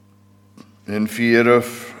in fear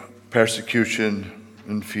of persecution,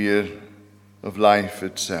 in fear of life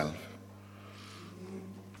itself.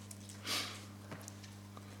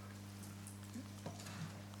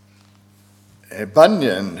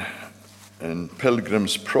 Bunyan in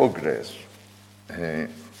Pilgrim's Progress,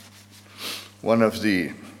 one of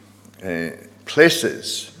the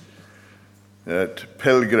places that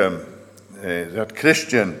that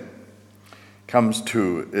Christian comes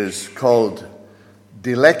to is called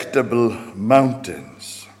Delectable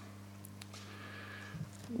Mountains.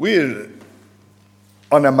 We're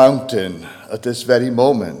on a mountain at this very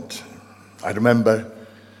moment. I remember,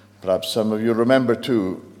 perhaps some of you remember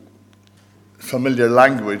too, familiar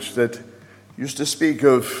language that used to speak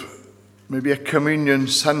of maybe a communion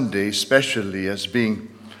Sunday especially as being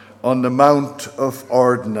on the Mount of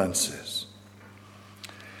Ordinances.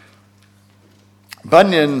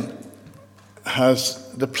 Bunyan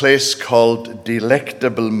has the place called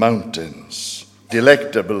Delectable Mountains.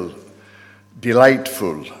 Delectable,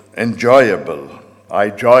 delightful, enjoyable.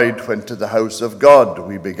 I joyed when to the house of God,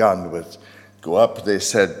 we began with. Go up, they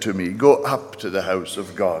said to me, go up to the house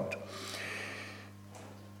of God.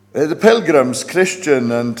 The pilgrims,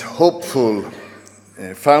 Christian and hopeful,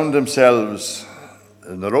 found themselves,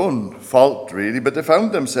 in their own fault really, but they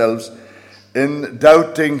found themselves in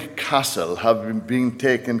Doubting Castle, having been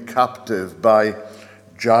taken captive by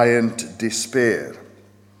giant despair.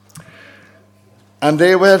 And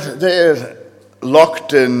they were there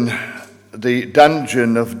locked in the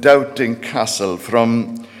dungeon of Doubting Castle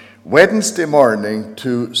from Wednesday morning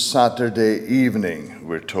to Saturday evening,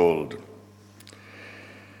 we're told.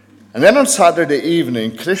 And then on Saturday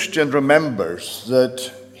evening, Christian remembers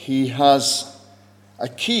that he has a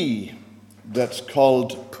key that's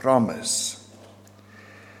called promise.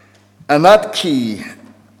 And that key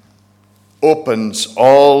opens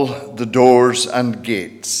all the doors and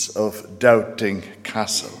gates of Doubting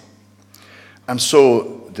Castle. And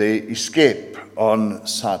so they escape on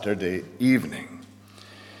Saturday evening.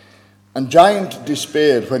 And giant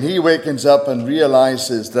despair, when he wakens up and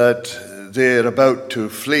realizes that they're about to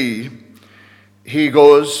flee, he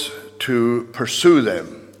goes to pursue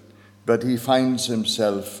them, but he finds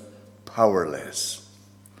himself powerless.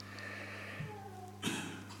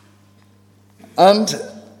 And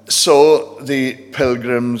so the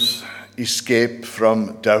pilgrims escape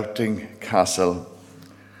from Doubting Castle,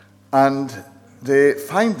 and they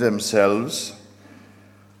find themselves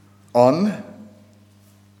on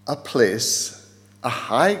a place,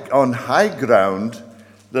 on high ground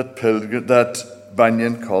that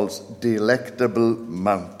Bunyan calls Delectable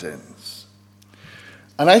Mountains.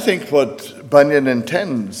 And I think what Bunyan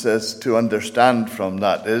intends us to understand from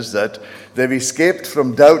that is that they've escaped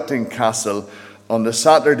from Doubting Castle on the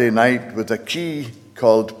Saturday night with a key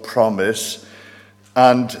called promise,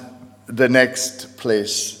 and the next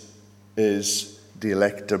place is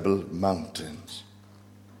Delectable Mountains.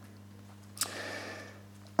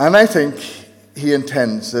 And I think he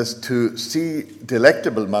intends us to see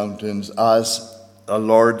Delectable Mountains as a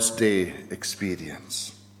Lord's Day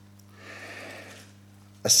experience,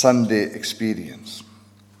 a Sunday experience.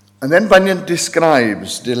 And then Bunyan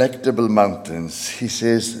describes Delectable Mountains. He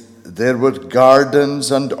says, there were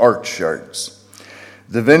gardens and orchards,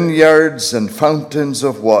 the vineyards and fountains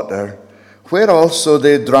of water, where also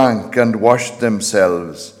they drank and washed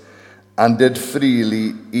themselves, and did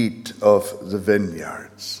freely eat of the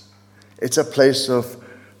vineyards. It's a place of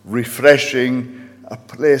refreshing, a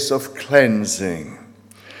place of cleansing.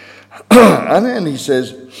 And then he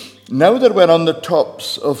says, now there were on the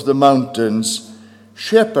tops of the mountains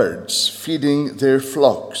shepherds feeding their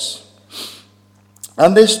flocks,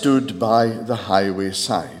 and they stood by the highway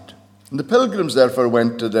side. And the pilgrims therefore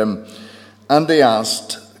went to them, and they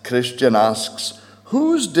asked, Christian asks,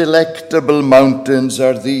 whose delectable mountains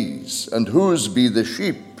are these, and whose be the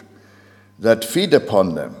sheep that feed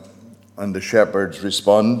upon them? And the shepherds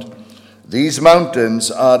respond, these mountains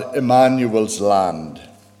are Emmanuel's land,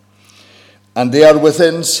 and they are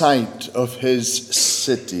within sight of his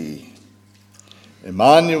city.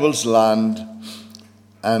 Emmanuel's land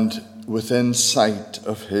and within sight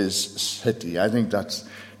of his city. I think that's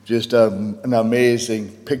just an amazing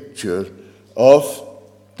picture of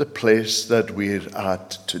the place that we're at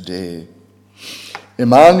today.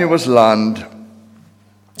 Emmanuel's land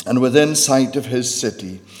and within sight of his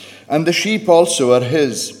city. And the sheep also are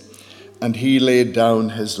his, and he laid down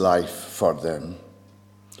his life for them.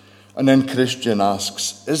 And then Christian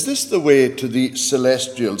asks, is this the way to the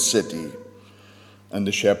celestial city? And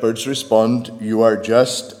the shepherds respond, you are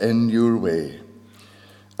just in your way.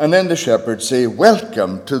 And then the shepherds say,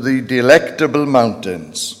 welcome to the Delectable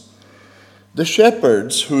Mountains. The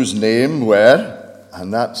shepherds whose name were,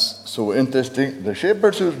 and that's so interesting, the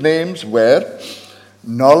shepherds whose names were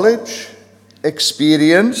knowledge,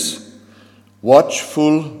 experience,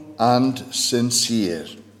 watchful, and sincere.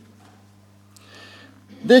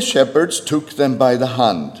 The shepherds took them by the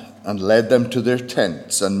hand and led them to their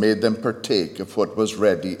tents and made them partake of what was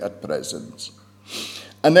ready at present.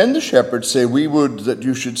 And then the shepherds say, "We would that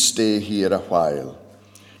you should stay here a while,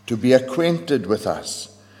 to be acquainted with us,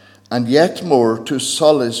 and yet more to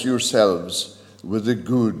solace yourselves with the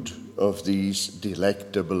good of these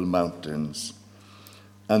delectable mountains."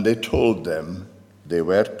 And they told them they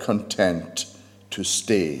were content to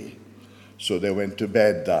stay. So they went to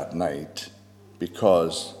bed that night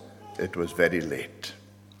because it was very late.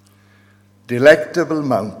 Delectable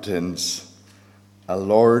mountains, a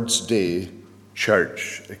Lord's Day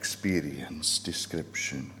church experience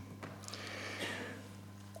description.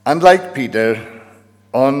 And like Peter,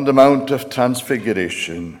 on the Mount of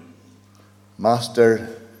Transfiguration, "Master,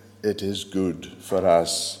 it is good for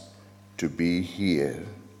us to be here."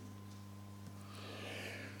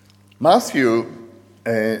 Matthew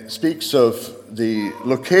speaks of the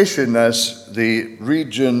location as the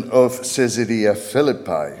region of Caesarea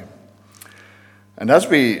Philippi. And as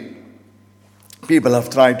people have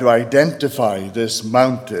tried to identify this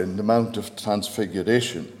mountain, the Mount of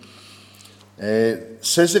Transfiguration,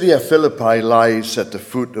 Caesarea Philippi lies at the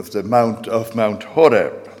foot of the Mount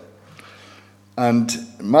Horeb. And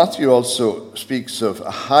Matthew also speaks of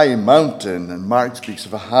a high mountain, and Mark speaks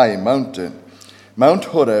of a high mountain. Mount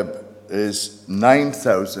Horeb is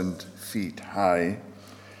 9,000 feet high,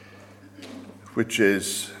 which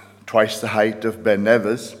is twice the height of Ben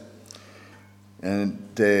Nevis, and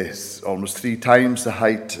almost 3 times the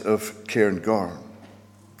height of Cairngorm.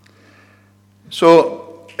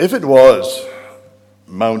 So, if it was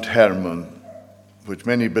Mount Hermon, which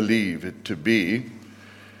many believe it to be,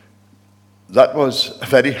 that was a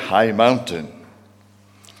very high mountain.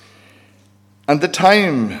 And the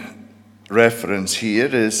time reference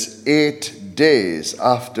here is 8 days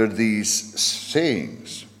after these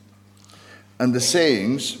sayings. And the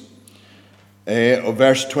sayings of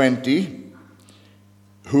verse 20,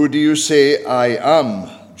 "Who do you say I am?"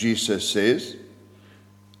 Jesus says.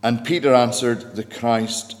 And Peter answered, "The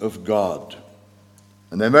Christ of God."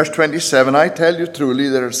 And then verse 27, "I tell you truly,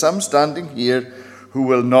 there are some standing here who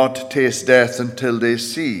will not taste death until they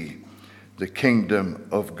see the kingdom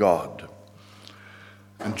of God."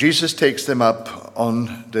 And Jesus takes them up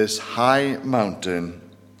on this high mountain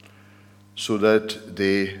so that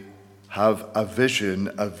they have a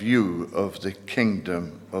vision, a view of the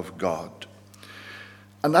kingdom of God.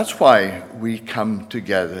 And that's why we come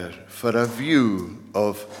together, for a view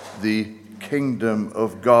of the kingdom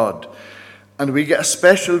of God. And we get a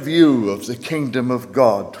special view of the kingdom of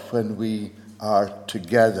God when we are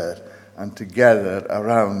together and together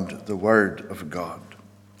around the Word of God.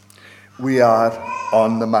 We are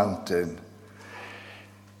on the mountain.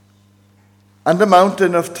 And the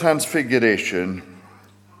mountain of Transfiguration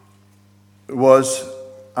was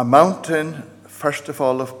a mountain, first of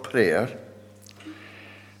all, of prayer.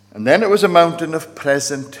 And then it was a mountain of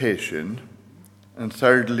presentation. And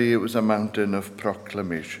thirdly, it was a mountain of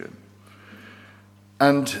proclamation.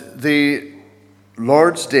 And the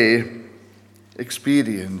Lord's Day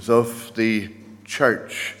experience of the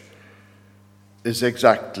church is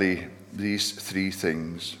exactly these 3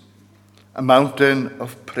 things. A mountain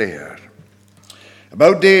of prayer.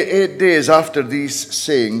 About 8 days after these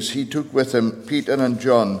sayings, he took with him Peter and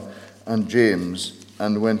John and James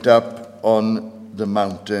and went up on the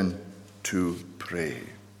mountain to pray.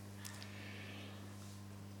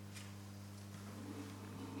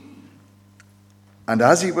 And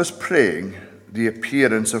as he was praying, the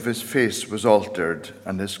appearance of his face was altered,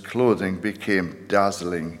 and his clothing became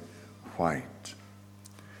dazzling white.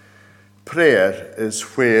 Prayer is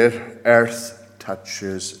where earth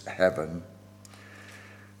touches heaven,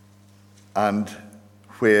 and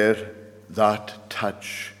where that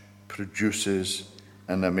touch produces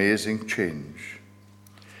an amazing change.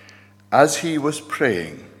 As he was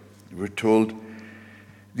praying, we're told,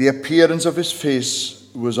 the appearance of his face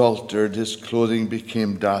was altered, his clothing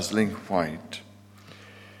became dazzling white.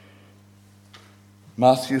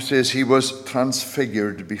 Matthew says he was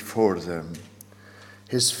transfigured before them.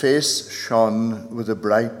 His face shone with the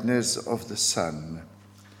brightness of the sun,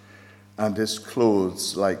 and his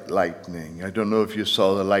clothes like lightning. I don't know if you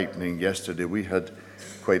saw the lightning yesterday. We had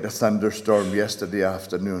quite a thunderstorm yesterday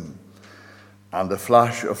afternoon. And the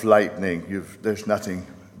flash of lightning, there's nothing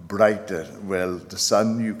brighter. Well, the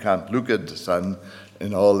sun, you can't look at the sun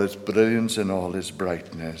in all its brilliance and all its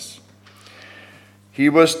brightness. He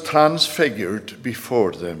was transfigured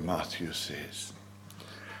before them, Matthew says.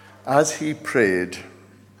 As he prayed,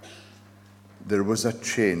 there was a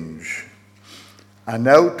change, an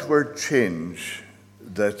outward change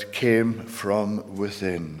that came from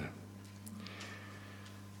within.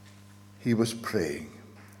 He was praying,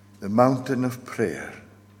 the mountain of prayer,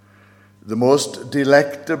 the most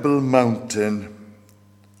delectable mountain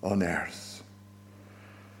on earth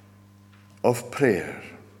of prayer.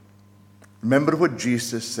 Remember what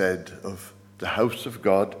Jesus said of the house of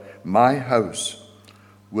God, my house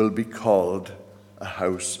will be called a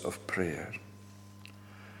house of prayer.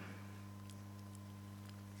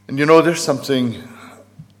 And you know, there's something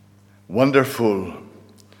wonderful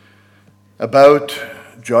about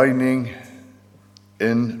joining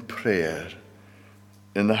in prayer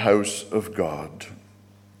in the house of God.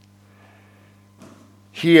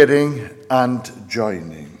 Hearing and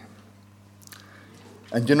joining.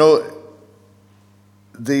 And you know,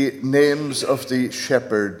 the names of the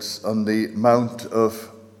shepherds on the Mount of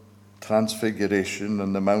Transfiguration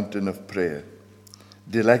and the mountain of prayer,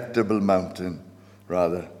 delectable mountain,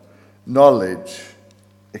 rather, knowledge,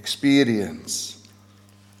 experience,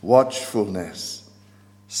 watchfulness,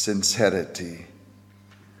 sincerity.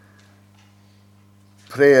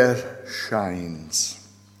 Prayer shines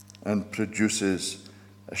and produces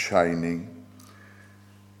a shining.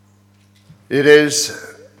 It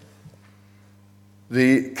is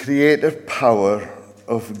the creative power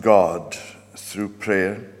of God through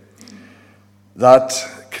prayer, that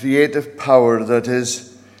creative power that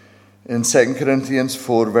is in 2 Corinthians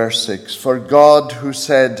 4 verse 6. For God, who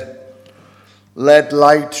said, "Let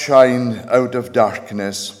light shine out of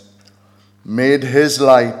darkness," made his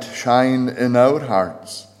light shine in our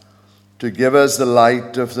hearts to give us the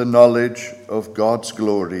light of the knowledge of God's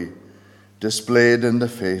glory displayed in the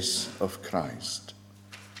face of Christ.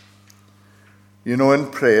 You know, in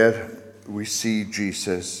prayer, we see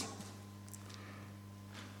Jesus,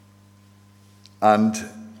 and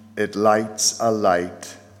it lights a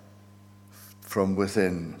light from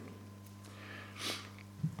within.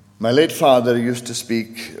 My late father used to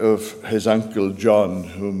speak of his uncle John,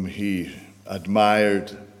 whom he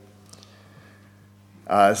admired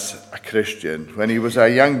as a Christian. When he was a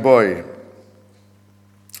young boy,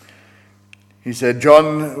 he said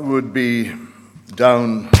John would be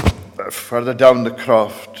further down the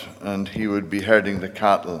croft, and he would be herding the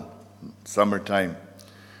cattle summertime.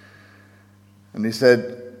 And he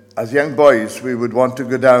said, as young boys, we would want to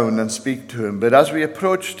go down and speak to him, but as we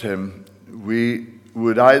approached him, we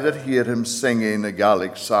would either hear him singing a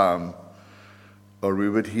Gaelic psalm or we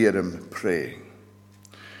would hear him praying.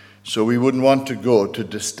 So we wouldn't want to go to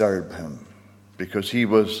disturb him because he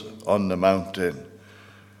was on the mountain.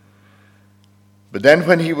 But then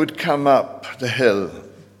when he would come up the hill,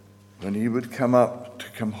 when he would come up to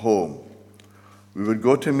come home, we would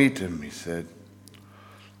go to meet him, he said,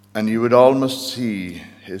 and you would almost see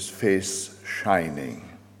his face shining.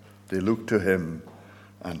 They look to him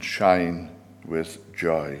and shine with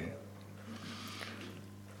joy.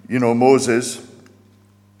 You know, Moses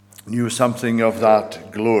knew something of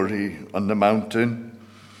that glory on the mountain.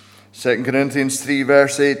 2 Corinthians 3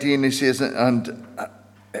 verse 18, he says, and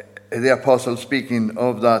the apostle speaking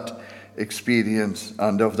of that experience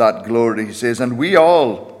and of that glory, he says, and we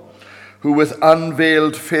all who with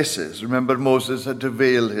unveiled faces, remember Moses had to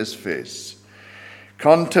veil his face,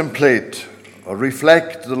 contemplate or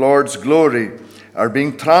reflect the Lord's glory, are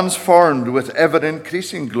being transformed with ever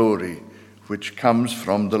increasing glory, which comes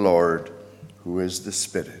from the Lord, who is the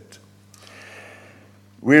Spirit.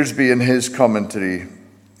 Wiersbe, in his commentary,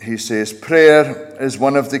 he says, prayer is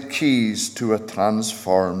one of the keys to a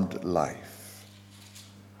transformed life.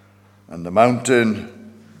 And the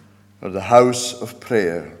mountain or the house of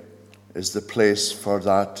prayer is the place for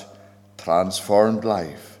that transformed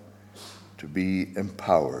life to be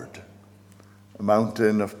empowered. A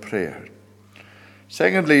mountain of prayer.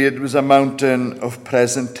 Secondly, it was a mountain of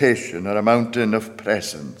presentation, or a mountain of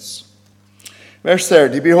presence. Verse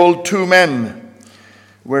 30, behold, two men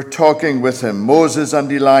were talking with him, Moses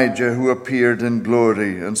and Elijah, who appeared in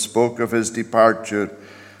glory and spoke of his departure,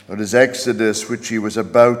 or his exodus, which he was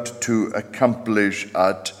about to accomplish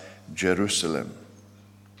at Jerusalem.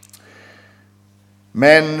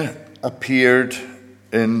 Men appeared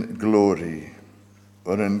in glory,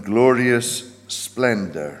 or in glorious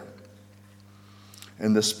splendor,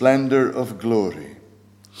 in the splendor of glory.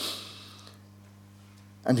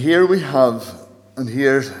 And here we have, and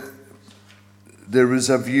here there is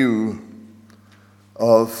a view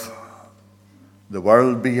of the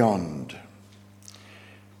world beyond.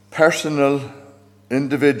 Personal,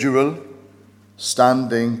 individual,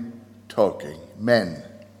 standing, talking. men.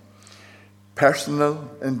 Personal,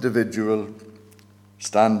 individual,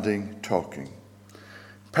 standing, talking.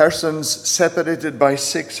 Persons separated by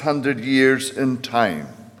 600 years in time.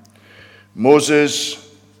 Moses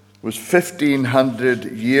was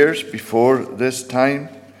 1,500 years before this time,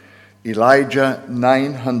 Elijah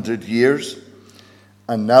 900 years,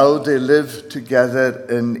 and now they live together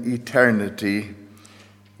in eternity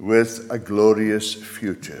with a glorious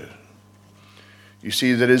future. You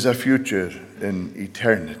see, there is a future in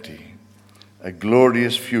eternity, a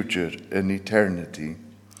glorious future in eternity.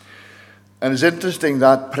 And it's interesting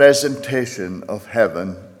that presentation of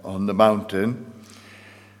heaven on the mountain.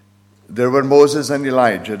 There were Moses and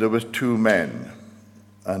Elijah, there was two men,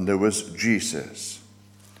 and there was Jesus,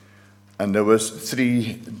 and there was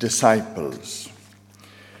three disciples,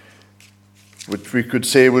 which we could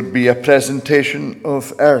say would be a presentation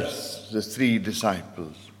of earth, the three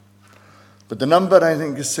disciples. But the number, I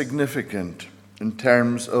think, is significant in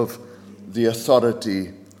terms of the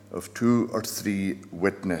authority of 2 or 3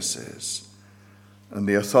 witnesses, and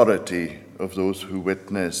the authority of those who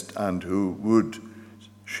witnessed and who would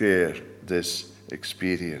share this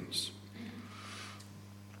experience.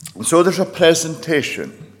 And so there's a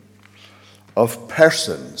presentation of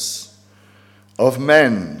persons, of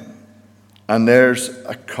men, and there's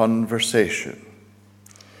a conversation.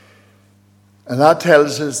 And that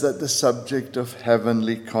tells us that the subject of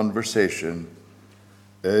heavenly conversation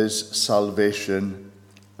is salvation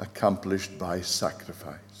accomplished by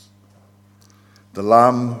sacrifice. The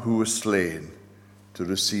Lamb who was slain to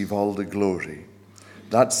receive all the glory.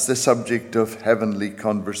 That's the subject of heavenly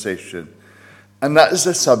conversation. And that is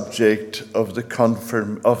the subject of the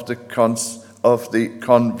conversation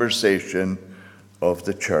of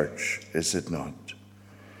the church, is it not?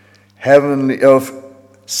 Heavenly of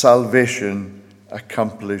salvation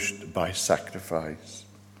accomplished by sacrifice.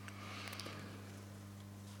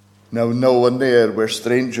 Now, no one there were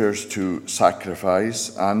strangers to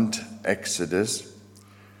sacrifice and Exodus.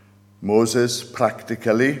 Moses,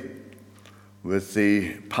 practically, with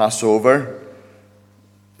the Passover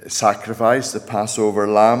sacrifice, the Passover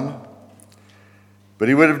lamb. But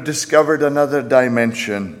he would have discovered another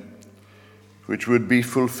dimension which would be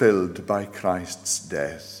fulfilled by Christ's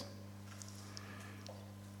death.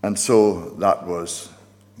 And so that was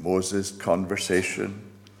Moses' conversation.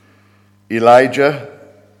 Elijah,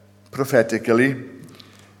 prophetically,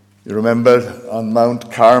 you remember on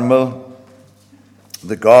Mount Carmel,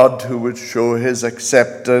 the God who would show his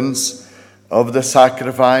acceptance of the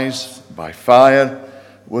sacrifice by fire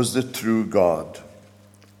was the true God.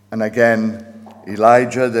 And again,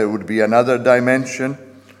 Elijah, there would be another dimension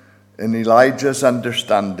in Elijah's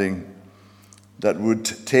understanding that would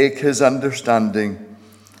take his understanding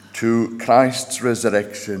to Christ's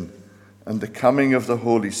resurrection and the coming of the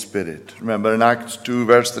Holy Spirit. Remember in Acts 2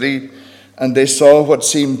 verse 3, and they saw what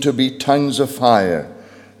seemed to be tongues of fire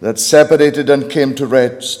that separated and came to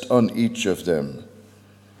rest on each of them.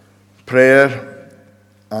 Prayer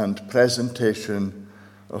and presentation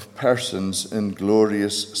of persons in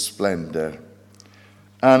glorious splendor.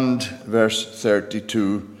 And verse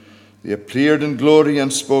 32, he appeared in glory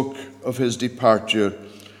and spoke of his departure,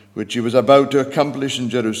 which he was about to accomplish in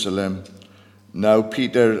Jerusalem. Now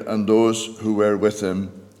Peter and those who were with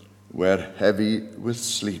him were heavy with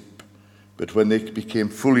sleep. But when they became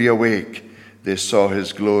fully awake, they saw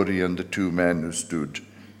his glory and the two men who stood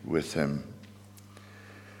with him.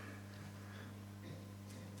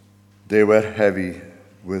 They were heavy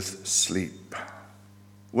with sleep.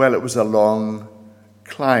 Well, it was a long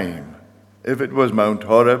climb. If it was Mount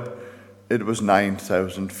Horeb, it was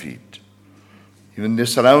 9,000 feet. Even the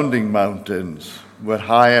surrounding mountains were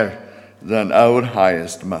higher than our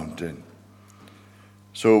highest mountain.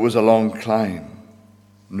 So it was a long climb.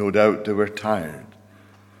 No doubt they were tired.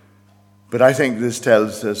 But I think this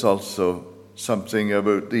tells us also something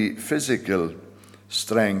about the physical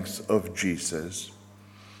strength of Jesus.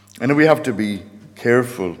 And we have to be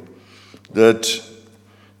careful that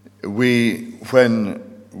the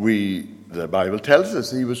Bible tells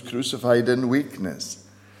us he was crucified in weakness,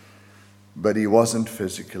 but he wasn't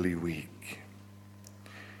physically weak.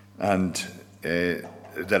 And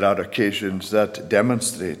there are occasions that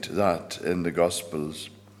demonstrate that in the Gospels.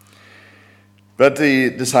 But the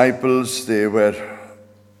disciples, they were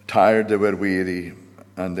tired, they were weary,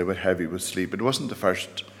 and they were heavy with sleep. It wasn't the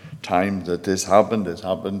first time that this happened. It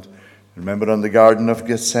happened, remember, on the Garden of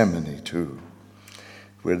Gethsemane too,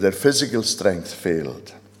 where their physical strength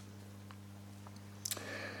failed.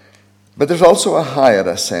 But there's also a higher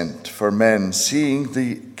ascent for men seeing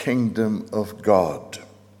the kingdom of God.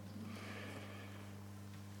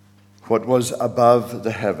 What was above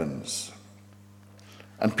the heavens.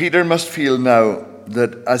 And Peter must feel now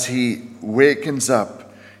that as he wakens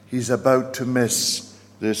up, he's about to miss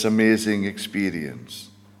this amazing experience.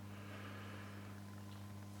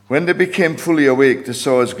 When they became fully awake, they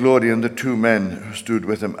saw his glory and the two men who stood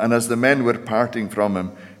with him. And as the men were parting from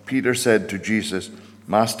him, Peter said to Jesus,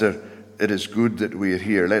 "Master, it is good that we are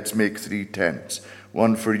here. Let's make 3 tents,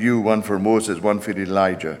 one for you, one for Moses, one for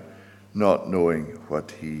Elijah," not knowing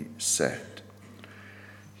what he said.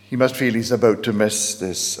 He must feel he's about to miss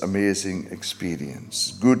this amazing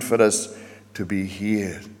experience. Good for us to be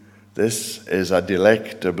here. This is a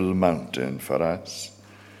delectable mountain for us.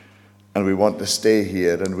 And we want to stay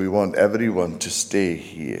here, and we want everyone to stay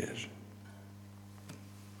here.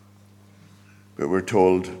 But we're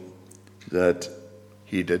told that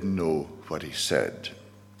he didn't know what he said.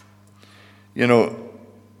 You know,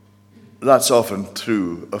 that's often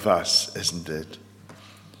true of us, isn't it?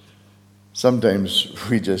 Sometimes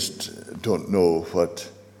we just don't know what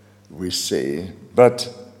we say,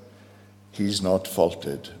 but he's not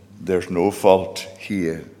faulted. There's no fault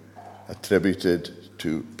here attributed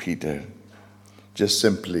to Peter, just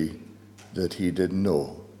simply that he didn't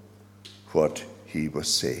know what he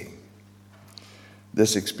was saying.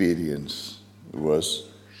 This experience was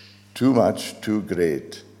too much, too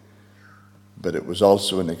great, but it was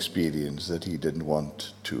also an experience that he didn't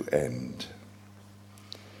want to end,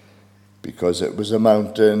 because it was a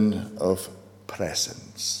mountain of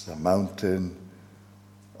presence, a mountain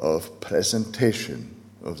of presentation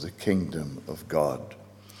of the kingdom of God.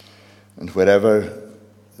 And wherever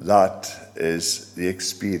that is the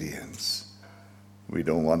experience, we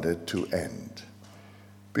don't want it to end,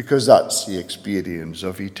 because that's the experience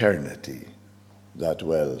of eternity that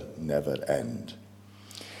will never end.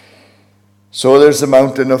 So there's the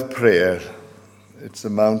mountain of prayer. It's the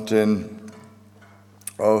mountain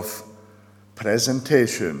of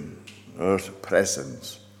presentation or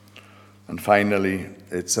presence. And finally,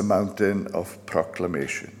 it's a mountain of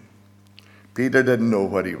proclamation. Peter didn't know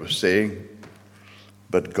what he was saying,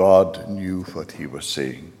 but God knew what he was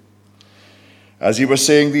saying. As he was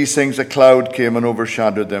saying these things, a cloud came and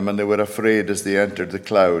overshadowed them, and they were afraid as they entered the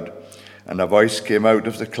cloud. And a voice came out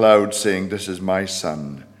of the cloud saying, "This is my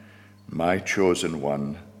son, my chosen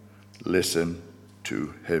one. Listen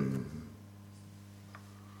to him."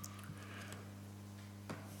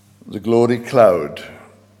 The glory cloud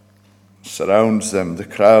surrounds them, the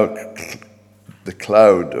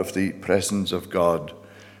cloud of the presence of God,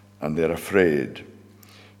 and they're afraid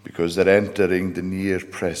because they're entering the near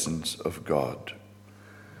presence of God.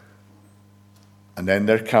 And then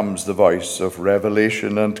there comes the voice of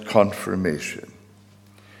revelation and confirmation.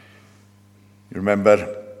 You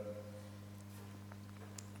remember,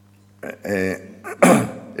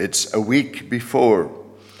 it's a week before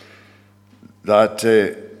that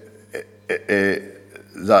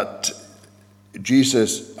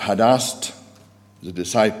Jesus had asked the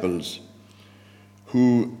disciples,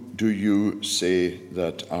 "Who do you say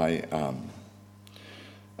that I am?"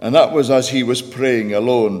 And that was as he was praying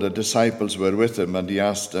alone. The disciples were with him, and he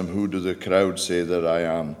asked them, "Who do the crowd say that I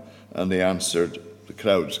am?" And they answered, the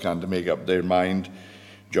crowds can't make up their mind,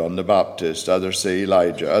 "John the Baptist, others say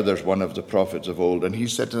Elijah, others one of the prophets of old." And he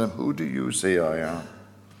said to them, "Who do you say I am?"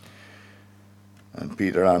 And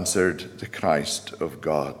Peter answered, "The Christ of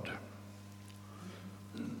God."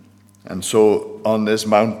 And so on this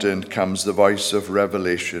mountain comes the voice of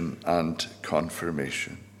revelation and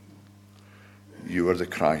confirmation. You are the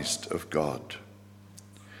Christ of God.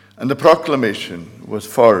 And the proclamation was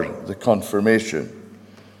for the confirmation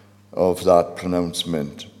of that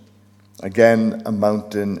pronouncement. Again, a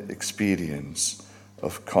mountain experience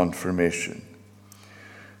of confirmation.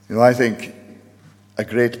 You know, I think a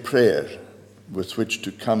great prayer with which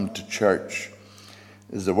to come to church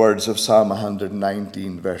is the words of Psalm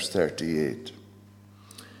 119, verse 38.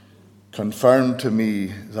 "Confirm to me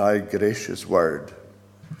thy gracious word,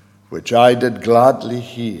 which I did gladly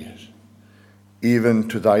hear, even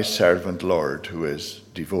to thy servant, Lord, who is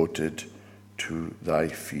devoted to thy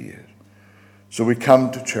fear." So we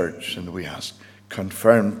come to church and we ask,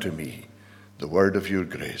 confirm to me the word of your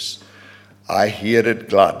grace. I hear it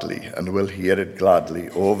gladly and will hear it gladly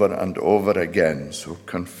over and over again, so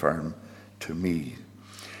confirm to me.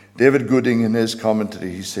 David Gooding, in his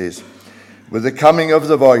commentary, he says, "With the coming of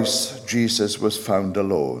the voice, Jesus was found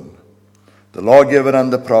alone. The lawgiver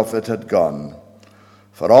and the prophet had gone.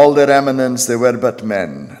 For all their eminence, they were but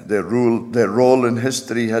men. Their role in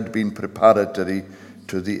history had been preparatory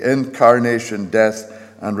to the incarnation, death,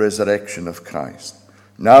 and resurrection of Christ.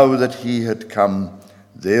 Now that he had come,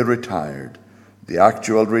 they retired. The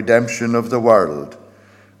actual redemption of the world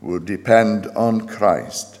would depend on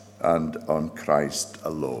Christ and on Christ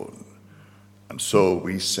alone. And so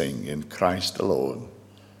we sing, in Christ alone,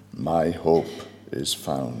 my hope is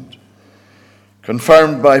found.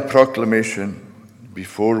 Confirmed by proclamation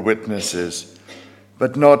before witnesses,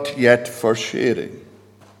 but not yet for sharing.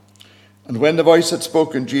 And when the voice had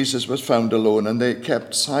spoken, Jesus was found alone, and they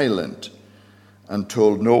kept silent and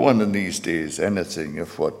told no one in these days anything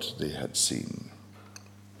of what they had seen.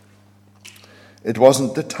 It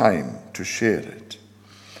wasn't the time to share it.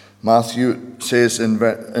 Matthew says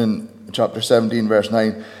in chapter 17, verse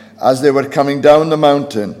 9, as they were coming down the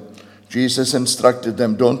mountain, Jesus instructed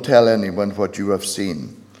them, don't tell anyone what you have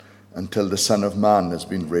seen until the Son of Man has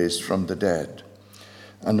been raised from the dead.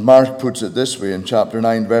 And Mark puts it this way in chapter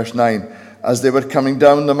 9, verse 9, as they were coming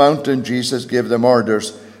down the mountain, Jesus gave them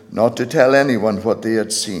orders not to tell anyone what they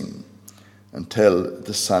had seen until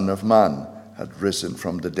the Son of Man had risen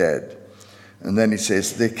from the dead. And then he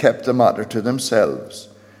says, they kept the matter to themselves,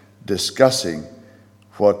 discussing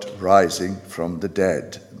what rising from the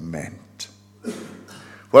dead meant.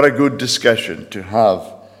 What a good discussion to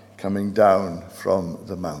have coming down from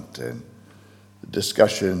the mountain. The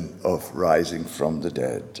discussion of rising from the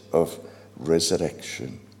dead, of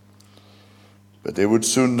resurrection. But they would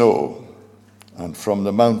soon know, and from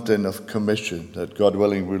the mountain of commission that God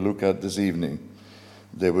willing we'll look at this evening,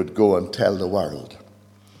 they would go and tell the world,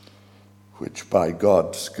 which by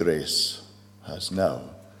God's grace has now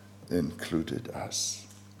included us.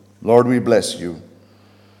 Lord, we bless you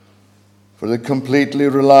for the completely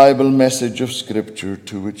reliable message of Scripture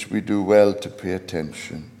to which we do well to pay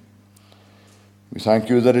attention. We thank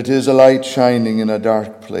you that it is a light shining in a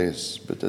dark place, but that